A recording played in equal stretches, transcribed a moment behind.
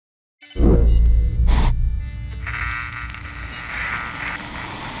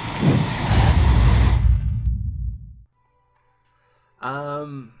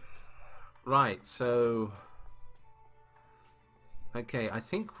Um, right, so... Okay, I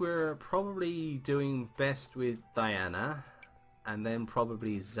think we're probably doing best with Diana, and then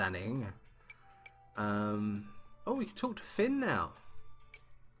probably Zanning. Oh, we can talk to Finn now.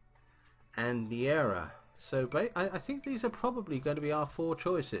 And Niera. So I think these are probably going to be our 4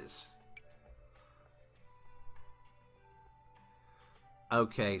 choices.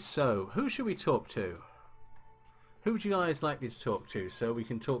 Okay, so who should we talk to? Who would you guys like me to talk to? So we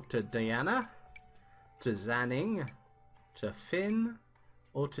can talk to Diana, to Zanning, to Finn,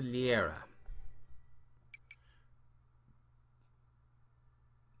 or to Liera.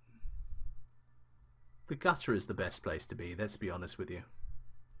 The gutter is the best place to be, let's be honest with you.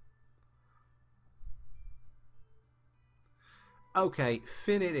 Okay,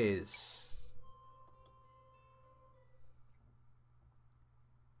 Finn it is.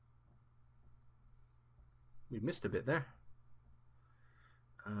 We missed a bit there.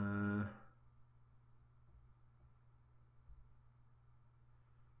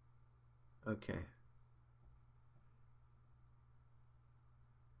 Okay.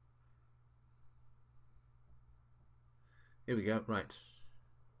 Here we go. Right.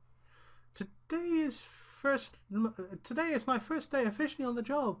 Today is my first day officially on the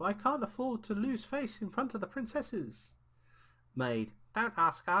job. I can't afford to lose face in front of the princesses. Maid. Don't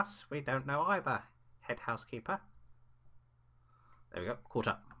ask us. We don't know either. Head housekeeper. There we go. Caught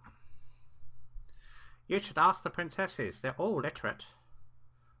up. You should ask the princesses. They're all literate.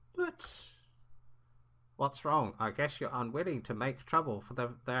 But... what's wrong? I guess you're unwilling to make trouble for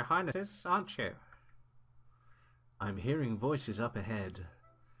their highnesses, aren't you? I'm hearing voices up ahead.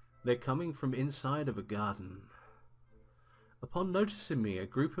 They're coming from inside of a garden. Upon noticing me, a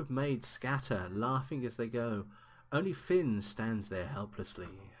group of maids scatter, laughing as they go. Only Finn stands there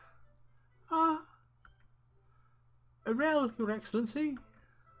helplessly. Ah! Irell, Your Excellency.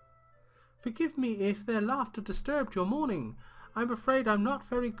 Forgive me if their laughter disturbed your morning. I'm afraid I'm not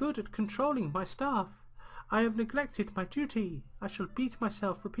very good at controlling my staff. I have neglected my duty. I shall beat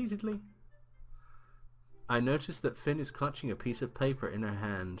myself repeatedly. I notice that Finn is clutching a piece of paper in her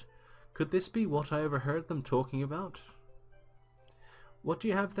hand. Could this be what I overheard them talking about? What do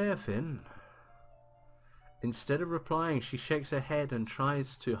you have there, Finn? Instead of replying, she shakes her head and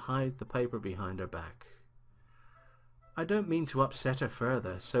tries to hide the paper behind her back. I don't mean to upset her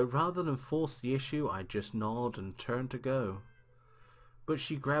further, so rather than force the issue, I just nod and turn to go. But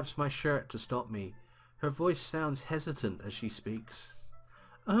she grabs my shirt to stop me. Her voice sounds hesitant as she speaks.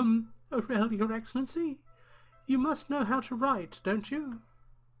 Irell, Your Excellency? You must know how to write, don't you?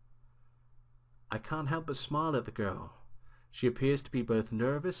 I can't help but smile at the girl. She appears to be both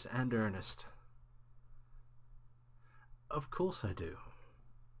nervous and earnest. Of course I do.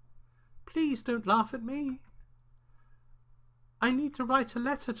 Please don't laugh at me. I need to write a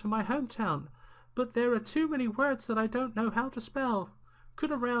letter to my hometown, but there are too many words that I don't know how to spell.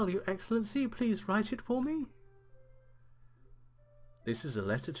 Could Irell, Your Excellency, please write it for me? This is a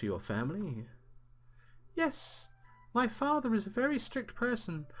letter to your family? Yes. My father is a very strict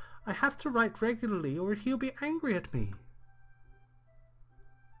person. I have to write regularly or he'll be angry at me.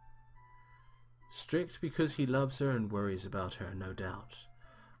 Strict because he loves her and worries about her, no doubt.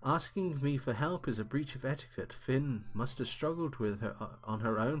 Asking me for help is a breach of etiquette. Finn must have struggled with her on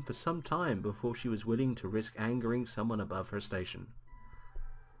her own for some time before she was willing to risk angering someone above her station.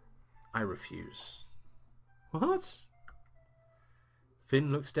 I refuse. What?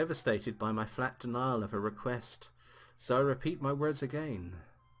 Finn looks devastated by my flat denial of her request, so I repeat my words again.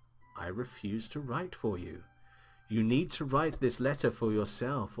 I refuse to write for you. You need to write this letter for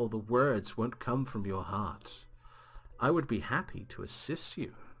yourself, or the words won't come from your heart. I would be happy to assist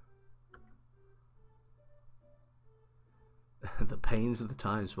you. The pains of the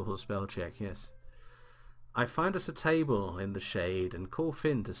times before spell check, yes. I find us a table in the shade and call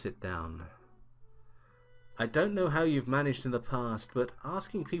Finn to sit down. I don't know how you've managed in the past, but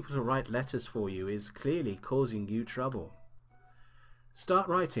asking people to write letters for you is clearly causing you trouble. Start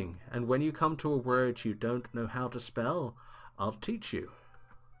writing, and when you come to a word you don't know how to spell, I'll teach you.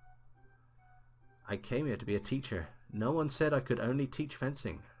 I came here to be a teacher. No one said I could only teach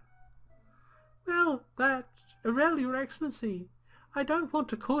fencing. Well, Irell, Your Excellency, I don't want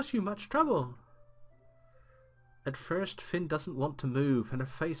to cause you much trouble. At first Finn doesn't want to move, and her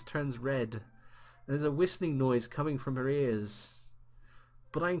face turns red. There's a whistling noise coming from her ears.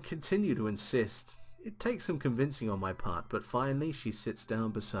 But I continue to insist. It takes some convincing on my part, but finally she sits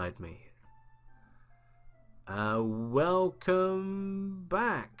down beside me. Welcome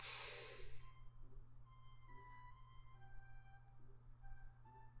back.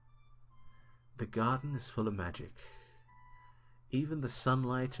 The garden is full of magic. Even the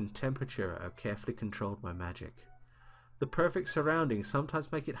sunlight and temperature are carefully controlled by magic. The perfect surroundings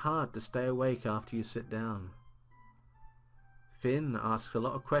sometimes make it hard to stay awake after you sit down. Finn asks a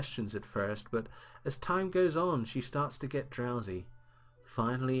lot of questions at first, but as time goes on she starts to get drowsy.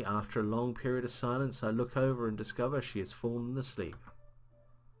 Finally, after a long period of silence, I look over and discover she has fallen asleep.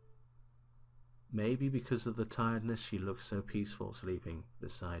 Maybe because of the tiredness she looks so peaceful sleeping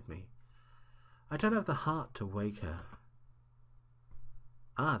beside me. I don't have the heart to wake her.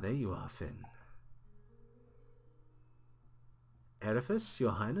 Ah, there you are, Finn. Edifice,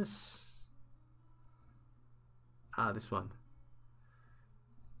 Your Highness? Ah, this one.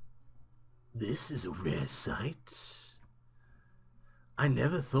 This is a rare sight. I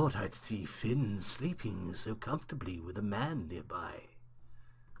never thought I'd see Finn sleeping so comfortably with a man nearby.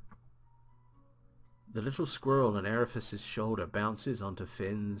 The little squirrel on Eriphys's shoulder bounces onto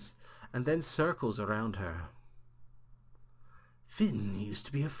Finn's and then circles around her. Finn used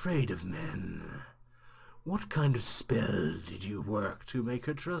to be afraid of men. What kind of spell did you work to make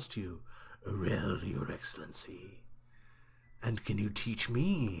her trust you, Irell, Your Excellency? And can you teach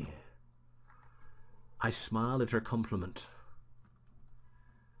me? I smile at her compliment.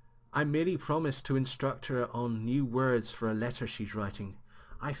 I merely promised to instruct her on new words for a letter she's writing.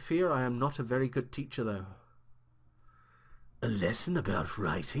 I fear I am not a very good teacher, though. A lesson about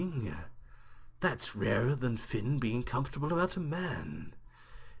writing? That's rarer than Finn being comfortable about a man.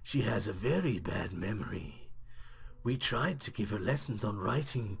 She has a very bad memory. We tried to give her lessons on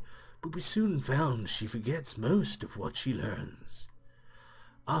writing, but we soon found she forgets most of what she learns.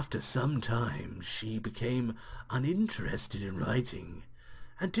 After some time, she became uninterested in writing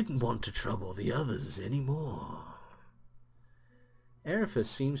and didn't want to trouble the others anymore. Eriphys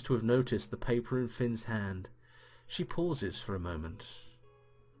seems to have noticed the paper in Finn's hand. She pauses for a moment.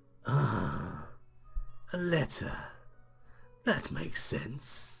 Ah, a letter. That makes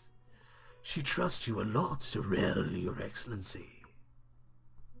sense. She trusts you a lot, Irell, Your Excellency.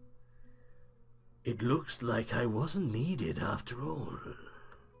 It looks like I wasn't needed after all.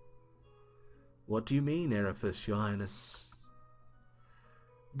 What do you mean, Eriphys, Your Highness?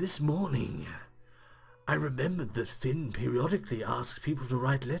 This morning, I remembered that Finn periodically asks people to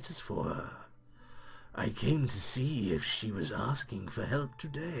write letters for her. I came to see if she was asking for help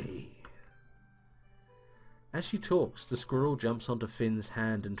today. As she talks, the squirrel jumps onto Finn's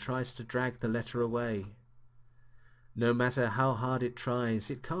hand and tries to drag the letter away. No matter how hard it tries,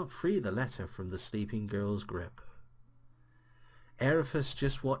 it can't free the letter from the sleeping girl's grip. Eriphys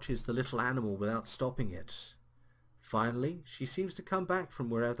just watches the little animal without stopping it. Finally, she seems to come back from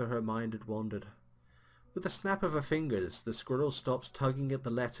wherever her mind had wandered. With a snap of her fingers, the squirrel stops tugging at the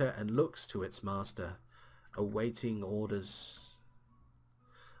letter and looks to its master, awaiting orders.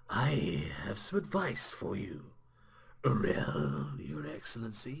 I have some advice for you, Irell, Your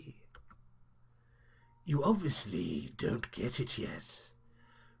Excellency. You obviously don't get it yet.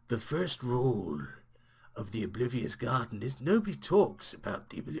 The first rule of the Oblivious Garden is nobody talks about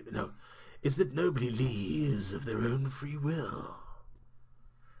the is that nobody leaves of their own free will.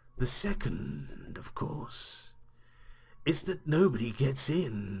 The second, of course, is that nobody gets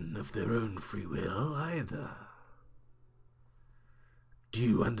in of their own free will either. Do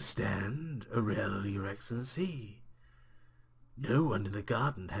you understand, Irell, Your Excellency? No one in the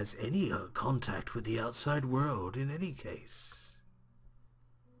garden has any contact with the outside world in any case.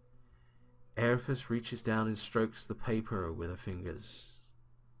 Eriphys reaches down and strokes the paper with her fingers.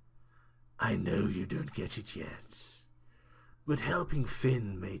 I know you don't get it yet, but helping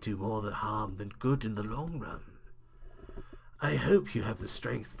Finn may do more harm than good in the long run. I hope you have the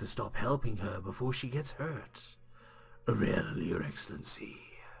strength to stop helping her before she gets hurt, Irell, Your Excellency.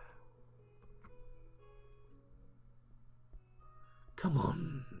 Come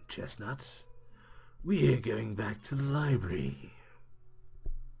on, Chestnut. We're going back to the library.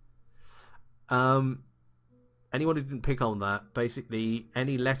 Anyone who didn't pick on that, basically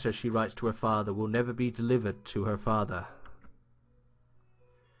any letter she writes to her father will never be delivered to her father.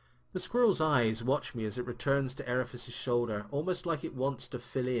 The squirrel's eyes watch me as it returns to Eriphys's shoulder, almost like it wants to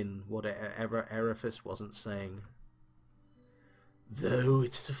fill in whatever Eriphys wasn't saying. Though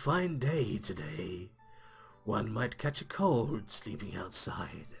it's a fine day today, one might catch a cold sleeping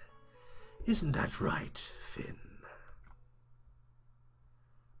outside. Isn't that right, Finn?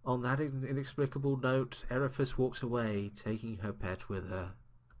 On that inexplicable note, Eriphys walks away, taking her pet with her.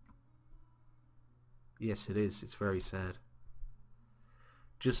 Yes, it is. It's very sad.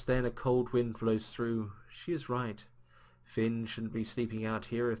 Just then a cold wind blows through. She is right. Finn shouldn't be sleeping out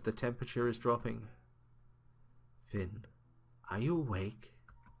here if the temperature is dropping. Finn, are you awake?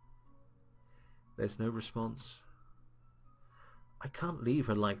 There's no response. I can't leave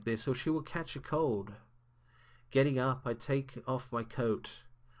her like this or she will catch a cold. Getting up, I take off my coat.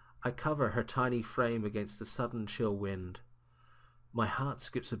 I cover her tiny frame against the sudden chill wind. My heart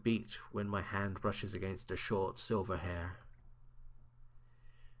skips a beat when my hand brushes against her short silver hair.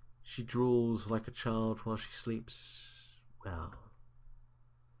 She drools like a child while she sleeps. Well,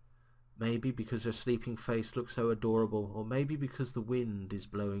 maybe because her sleeping face looks so adorable, or maybe because the wind is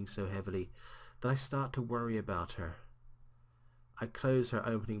blowing so heavily that I start to worry about her. I close her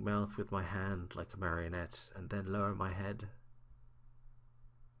opening mouth with my hand like a marionette and then lower my head.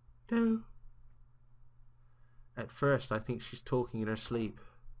 No. At first I think she's talking in her sleep.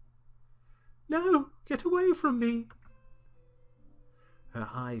 No, get away from me. Her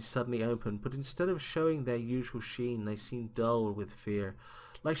eyes suddenly open, but instead of showing their usual sheen, they seem dull with fear,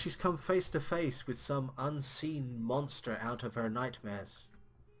 like she's come face to face with some unseen monster out of her nightmares.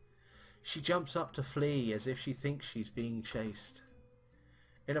 She jumps up to flee as if she thinks she's being chased.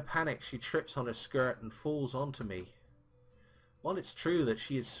 In a panic, she trips on her skirt and falls onto me. While it's true that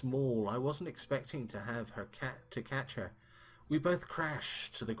she is small, I wasn't expecting to have her to catch her. We both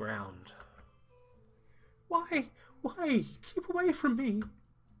crash to the ground. Why? Why? Keep away from me!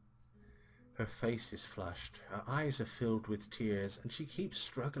 Her face is flushed, her eyes are filled with tears, and she keeps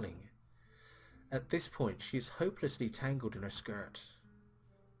struggling. At this point, she is hopelessly tangled in her skirt.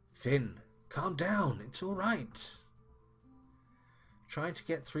 Finn, calm down, it's all right. Trying to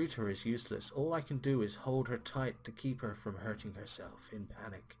get through to her is useless. All I can do is hold her tight to keep her from hurting herself in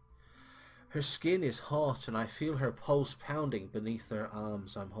panic. Her skin is hot and I feel her pulse pounding beneath her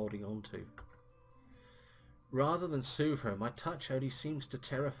arms I'm holding on to. Rather than soothe her, my touch only seems to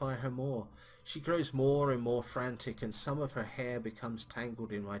terrify her more. She grows more and more frantic, and some of her hair becomes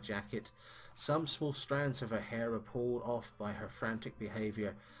tangled in my jacket. Some small strands of her hair are pulled off by her frantic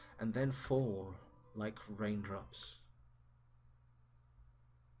behavior and then fall like raindrops.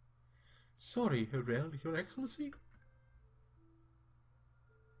 Sorry, Irell, Your Excellency.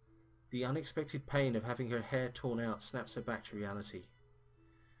 The unexpected pain of having her hair torn out snaps her back to reality.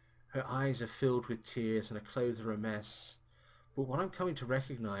 Her eyes are filled with tears and her clothes are a mess. But what I'm coming to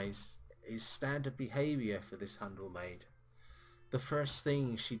recognize is standard behavior for this Hundle maid. The first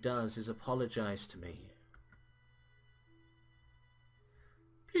thing she does is apologize to me.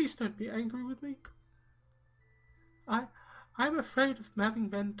 Please don't be angry with me. I'm afraid of having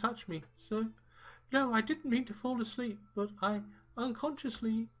men touch me, so... No, I didn't mean to fall asleep, but I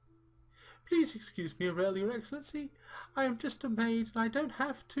unconsciously... Please excuse me, Irell, Your Excellency. I am just a maid, and I don't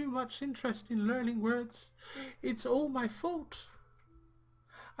have too much interest in learning words. It's all my fault.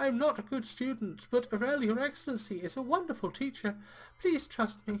 I am not a good student, but Irell, Your Excellency, is a wonderful teacher. Please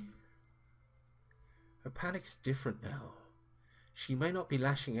trust me. Her panic is different now. She may not be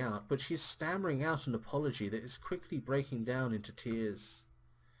lashing out, but she is stammering out an apology that is quickly breaking down into tears.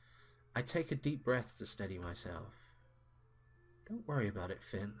 I take a deep breath to steady myself. Don't worry about it,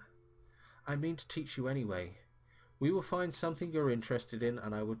 Finn. I mean to teach you anyway. We will find something you're interested in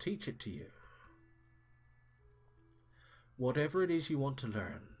and I will teach it to you. Whatever it is you want to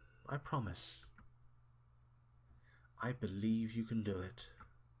learn, I promise. I believe you can do it.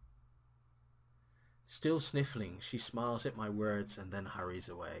 Still sniffling, she smiles at my words and then hurries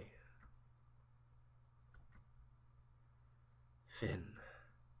away. Finn.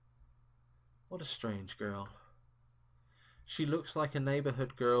 What a strange girl. She looks like a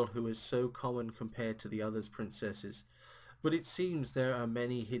neighborhood girl who is so common compared to the other princesses, but it seems there are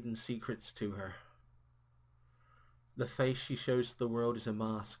many hidden secrets to her. The face she shows to the world is a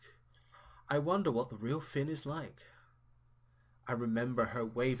mask. I wonder what the real Finn is like. I remember her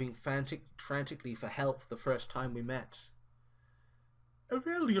waving frantically for help the first time we met.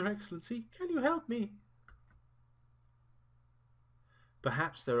 Irell, Your Excellency, can you help me?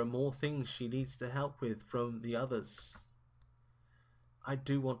 Perhaps there are more things she needs to help with from the others. I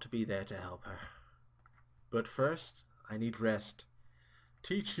do want to be there to help her. But first, I need rest.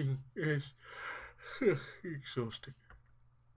 Teaching is exhausting.